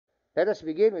Let us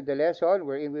begin with the lesson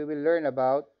wherein we will learn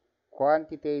about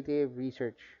quantitative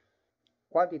research.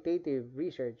 Quantitative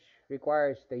research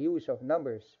requires the use of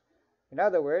numbers. In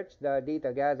other words, the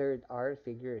data gathered are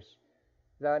figures.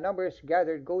 The numbers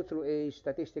gathered go through a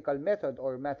statistical method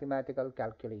or mathematical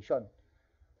calculation.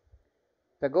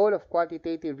 The goal of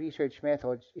quantitative research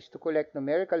methods is to collect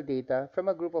numerical data from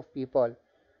a group of people.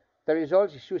 The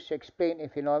results is used to explain a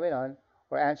phenomenon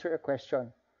or answer a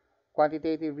question.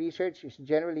 Quantitative research is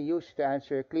generally used to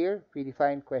answer clear,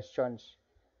 predefined questions.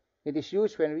 It is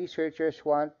used when researchers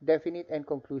want definite and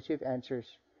conclusive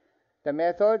answers. The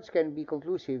methods can be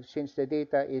conclusive since the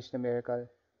data is numerical.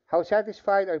 How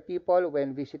satisfied are people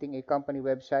when visiting a company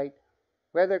website?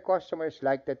 Whether customers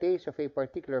like the taste of a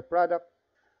particular product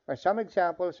are some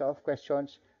examples of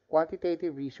questions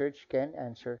quantitative research can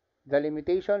answer. The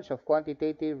limitations of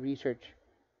quantitative research.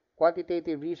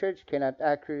 Quantitative research cannot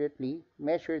accurately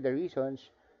measure the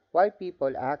reasons why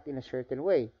people act in a certain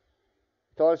way.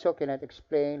 It also cannot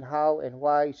explain how and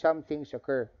why some things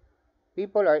occur.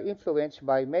 People are influenced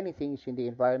by many things in the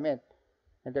environment,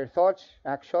 and their thoughts,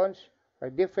 actions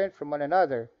are different from one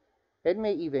another and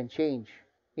may even change.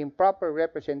 Improper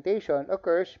representation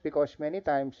occurs because many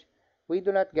times we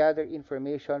do not gather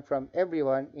information from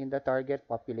everyone in the target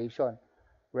population.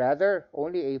 Rather,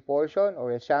 only a portion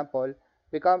or a sample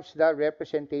becomes the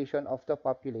representation of the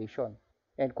population.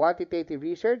 And quantitative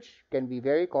research can be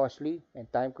very costly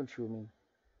and time consuming.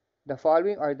 The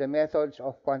following are the methods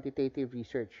of quantitative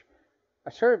research.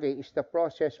 A survey is the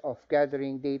process of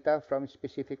gathering data from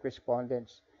specific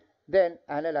respondents, then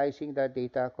analyzing the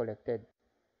data collected.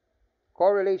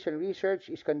 Correlation research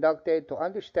is conducted to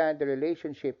understand the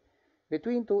relationship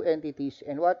between two entities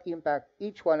and what impact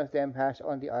each one of them has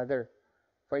on the other.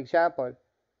 For example,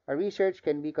 a research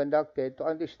can be conducted to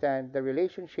understand the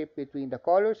relationship between the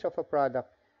colors of a product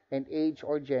and age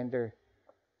or gender.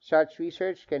 Such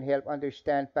research can help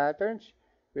understand patterns,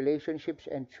 relationships,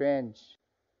 and trends.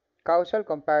 Causal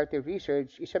comparative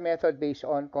research is a method based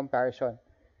on comparison.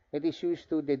 It is used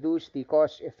to deduce the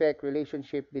cause-effect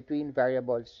relationship between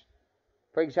variables.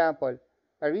 For example,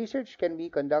 a research can be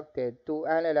conducted to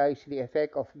analyze the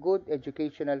effect of good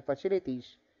educational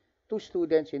facilities to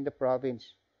students in the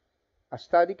province. A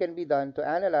study can be done to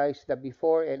analyze the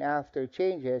before and after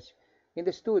changes in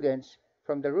the students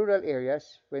from the rural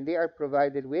areas when they are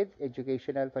provided with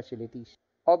educational facilities.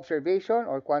 Observation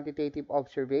or quantitative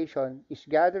observation is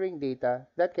gathering data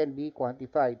that can be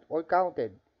quantified or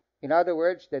counted. In other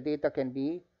words, the data can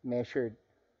be measured.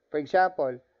 For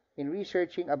example, in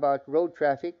researching about road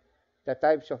traffic, the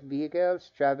types of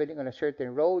vehicles traveling on a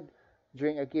certain road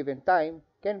during a given time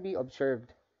can be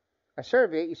observed. A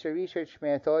survey is a research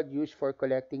method used for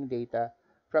collecting data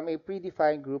from a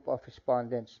predefined group of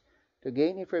respondents to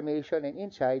gain information and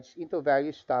insights into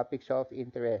various topics of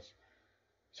interest.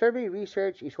 Survey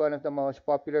research is one of the most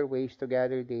popular ways to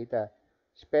gather data,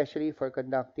 especially for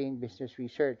conducting business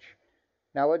research.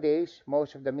 Nowadays,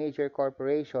 most of the major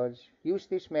corporations use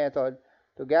this method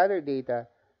to gather data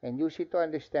and use it to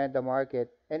understand the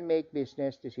market and make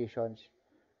business decisions.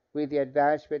 With the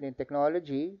advancement in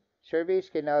technology, surveys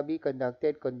can now be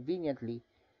conducted conveniently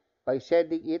by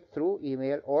sending it through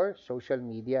email or social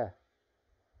media.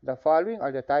 The following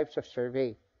are the types of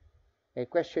survey. A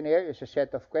questionnaire is a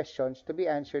set of questions to be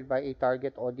answered by a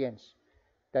target audience.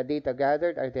 The data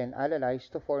gathered are then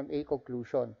analyzed to form a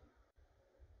conclusion.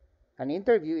 An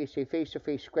interview is a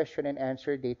face-to-face question and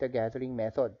answer data gathering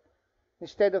method.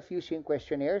 Instead of using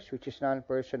questionnaires, which is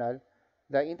non-personal,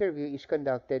 the interview is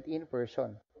conducted in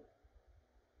person.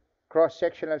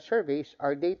 Cross-sectional surveys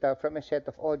are data from a set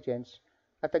of audience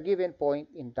at a given point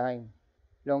in time.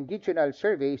 Longitudinal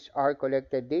surveys are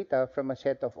collected data from a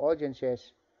set of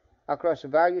audiences across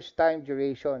various time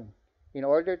duration in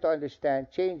order to understand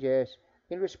changes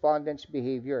in respondents'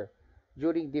 behavior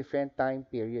during different time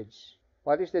periods.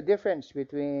 What is the difference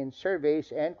between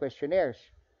surveys and questionnaires?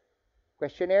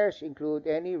 Questionnaires include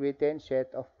any written set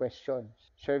of questions.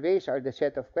 Surveys are the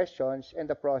set of questions and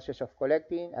the process of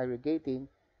collecting, aggregating,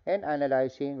 and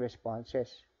analyzing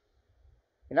responses.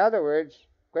 In other words,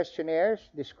 questionnaires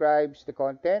describes the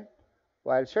content,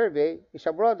 while survey is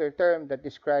a broader term that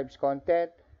describes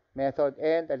content, method,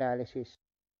 and analysis.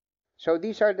 So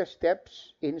these are the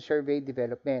steps in survey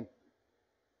development.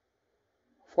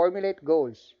 Formulate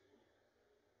goals.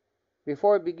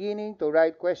 Before beginning to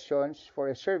write questions for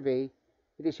a survey,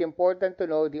 it is important to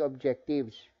know the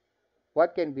objectives.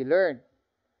 What can be learned,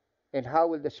 and how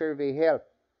will the survey help?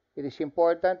 It is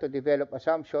important to develop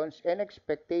assumptions and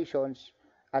expectations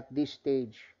at this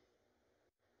stage.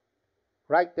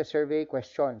 Write the survey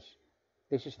questions.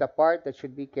 This is the part that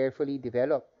should be carefully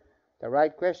developed. The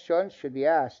right questions should be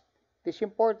asked. It is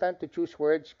important to choose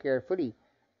words carefully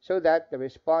so that the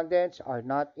respondents are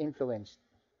not influenced.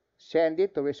 Send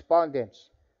it to respondents.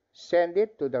 Send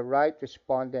it to the right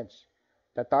respondents.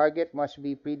 The target must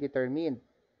be predetermined.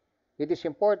 It is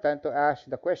important to ask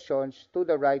the questions to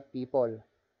the right people.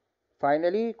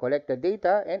 Finally, collect the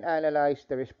data and analyze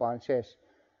the responses.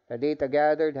 The data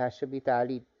gathered has to be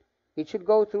tallied. It should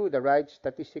go through the right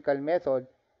statistical method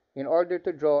in order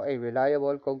to draw a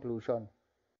reliable conclusion.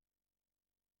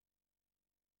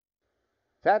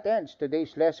 That ends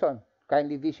today's lesson.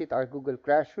 Kindly visit our Google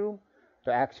Classroom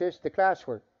to access the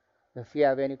classwork. If you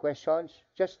have any questions,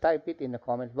 just type it in the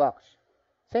comment box.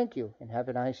 Thank you and have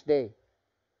a nice day.